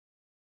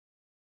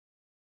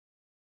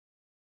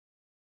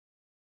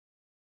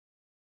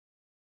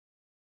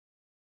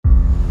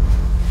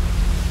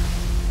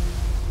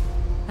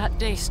That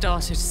day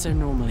started so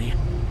normally.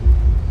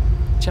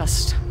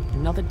 Just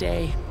another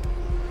day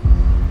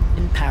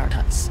in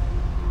paradise.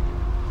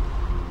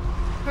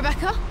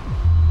 Rebecca?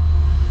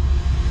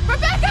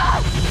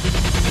 Rebecca!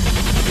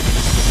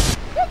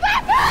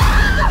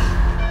 Rebecca!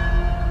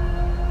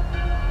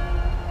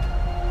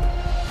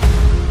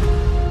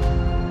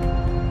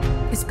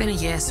 It's been a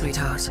year,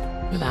 sweetheart,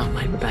 without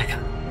my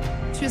Rebecca.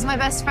 She was my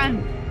best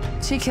friend.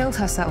 She killed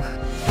herself.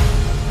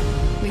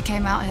 We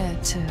came out here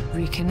to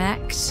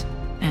reconnect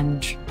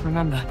And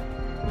remember,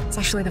 It's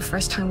actually the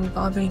first time we've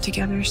all been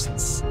together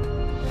since...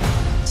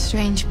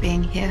 Strange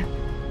being here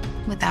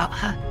without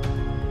her.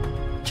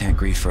 Can't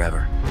grieve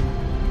forever.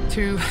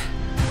 to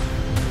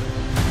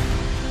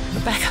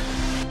Rebecca.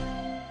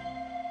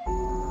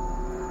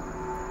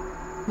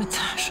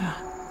 Natasha,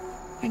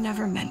 I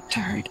never meant to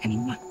hurt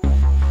anyone.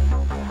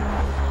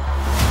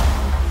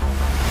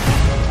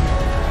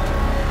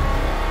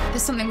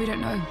 There's something we don't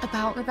know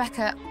about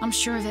Rebecca. I'm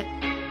sure of it.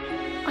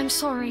 I'm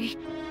sorry.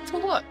 For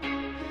what?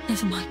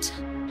 Never mind.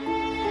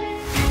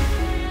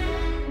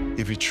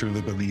 If you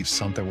truly believe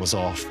something was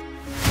off,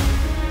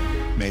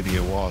 maybe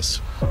it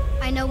was.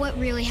 I know what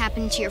really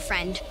happened to your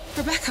friend.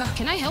 Rebecca,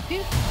 can I help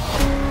you?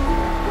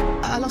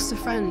 I lost a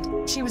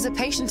friend. She was a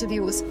patient of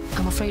yours.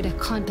 I'm afraid I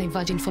can't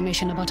divulge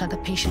information about other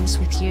patients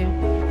with you.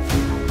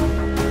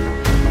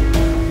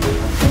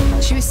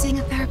 She was seeing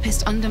a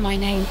therapist under my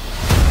name.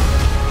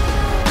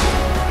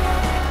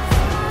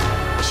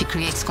 She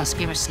creates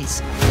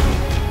conspiracies.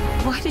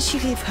 Why did she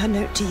leave her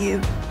note to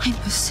you? I'm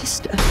her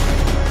sister.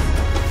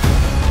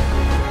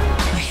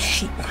 I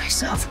hate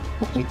myself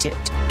for what we did.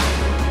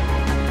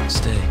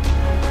 Stay.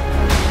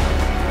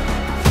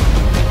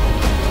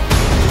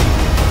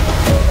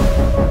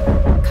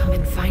 Come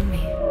and find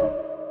me.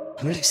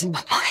 I'm losing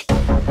my mind.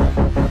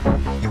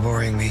 You're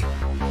worrying me.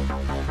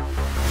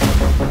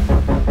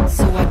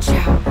 So watch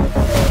out.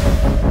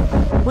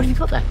 What have you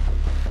got there?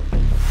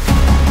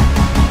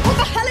 What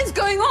the hell is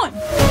going on?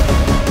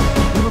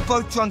 We were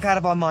both drunk out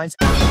of our minds.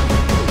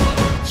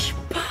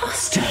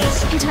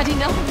 Bastards! I've had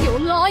enough of your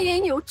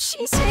lying, your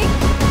cheating.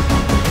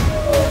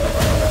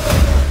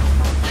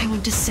 I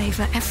want to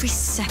savor every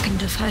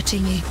second of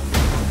hurting you.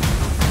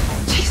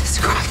 Jesus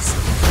Christ.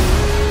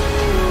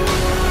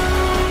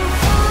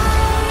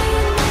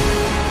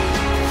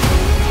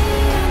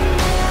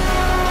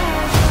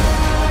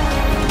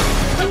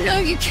 I know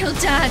you killed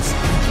Dad.